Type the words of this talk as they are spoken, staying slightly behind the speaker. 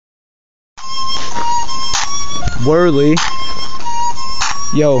worldly.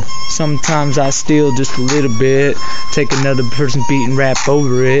 Yo, sometimes I steal just a little bit, take another person's beat and rap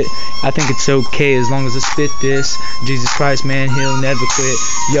over it. I think it's okay as long as I spit this. Jesus Christ, man, he'll never quit.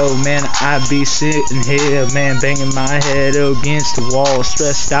 Yo, man, I be sitting here, man, banging my head against the wall,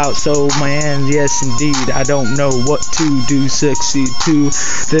 stressed out, so man, yes indeed, I don't know what to do, succeed to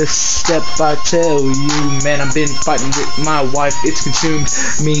this step. I tell you, man, I've been fighting with my wife, it's consumed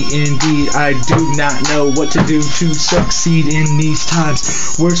me indeed. I do not know what to do to succeed in these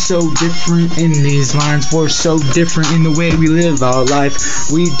times. We're so different in these lines, we're so different in the way we live our life.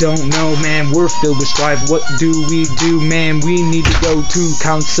 We don't know, man, we're filled with strife. What do we do, man? We need to go to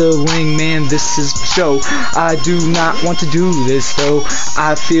counseling, man, this is the show. I do not want to do this though.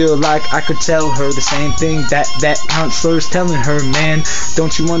 I feel like I could tell her the same thing that counselor's telling her, man.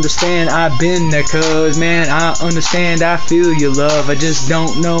 Don't you understand? I've been there, cuz, man, I understand, I feel your love. I just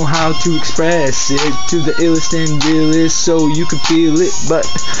don't know how to express it to the illest and realest so you can feel it. But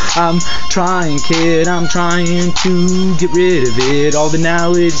I'm trying, kid, I'm trying to get rid of it. All the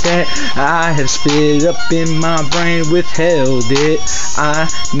knowledge that I have spit up in my brain, withheld it. I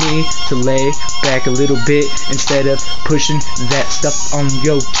need to lay back a little bit instead of pushing that stuff on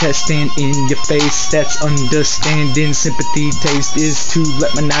your chest and in your face. That's understanding. Sympathy taste is to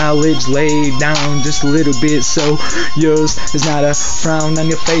let my knowledge lay down just a little bit so yours is not a frown on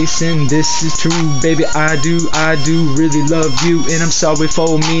your face. And this is true, baby, I do really love you, and I'm sorry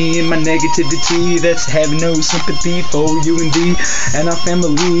for me and my negativity that's having no sympathy for you and me and our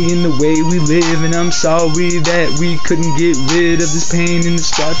family and the way we live. And I'm sorry that we couldn't get rid of this pain and the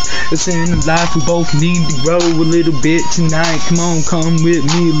strife that's in life. We both need to grow a little bit tonight. Come on, come with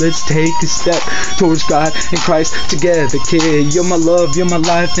me, let's take a step towards God and Christ together, kid. You're my love, you're my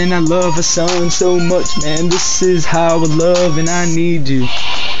life, and I love a son so much, man. This is how I love, and I need you,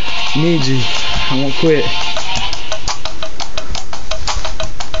 I won't quit.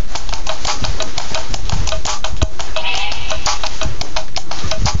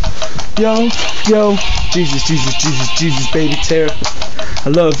 Yo, Jesus, baby, Tara. I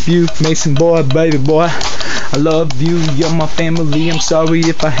love you, Mason boy, baby boy. I love you, you're my family. I'm sorry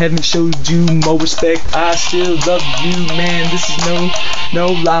if I haven't showed you more respect. I still love you, man. This is no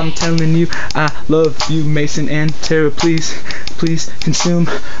lie, I'm telling you. I love you, Mason and Tara. Please consume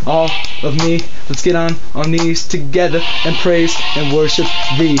all of me. Let's get on our knees together and praise and worship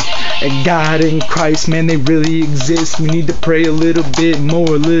thee. And God and Christ, man, they really exist. We need to pray a little bit more,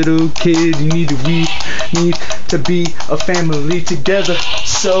 little kid. We need to be a family together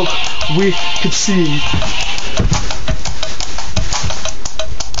so we could see.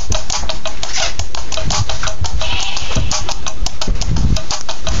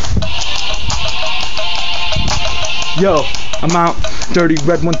 Yo, I'm out, Dirty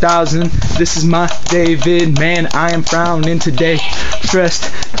Red 1000, this is my David, man, I am frowning today,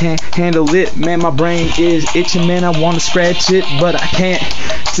 stressed, can't handle it, man, my brain is itching, man, I wanna scratch it, but I can't,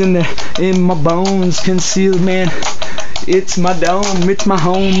 it's in my bones, concealed, man, it's my dome, it's my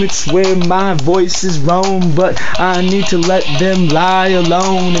home, it's where my voices roam, but I need to let them lie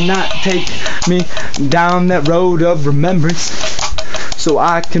alone and not take me down that road of remembrance. So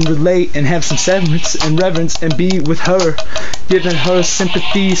I can relate and have some severance and reverence and be with her, giving her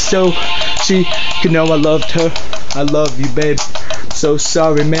sympathy so she could know I loved her. I love you, babe. So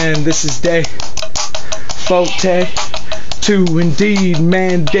sorry, man, this is day 42 indeed,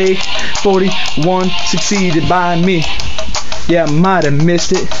 man. Day 41 succeeded by me. Yeah, I might have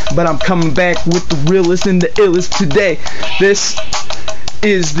missed it, but I'm coming back with the realest and the illest today. This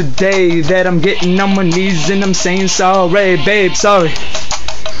is the day that I'm getting on my knees and I'm saying sorry, babe, sorry.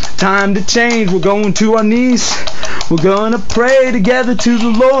 Time to change, we're going to our knees. We're gonna pray together to the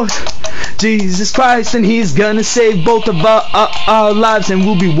Lord Jesus Christ, and He's gonna save both of our lives, and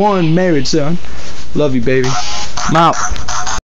we'll be one married, son. Love you, baby. I'm out.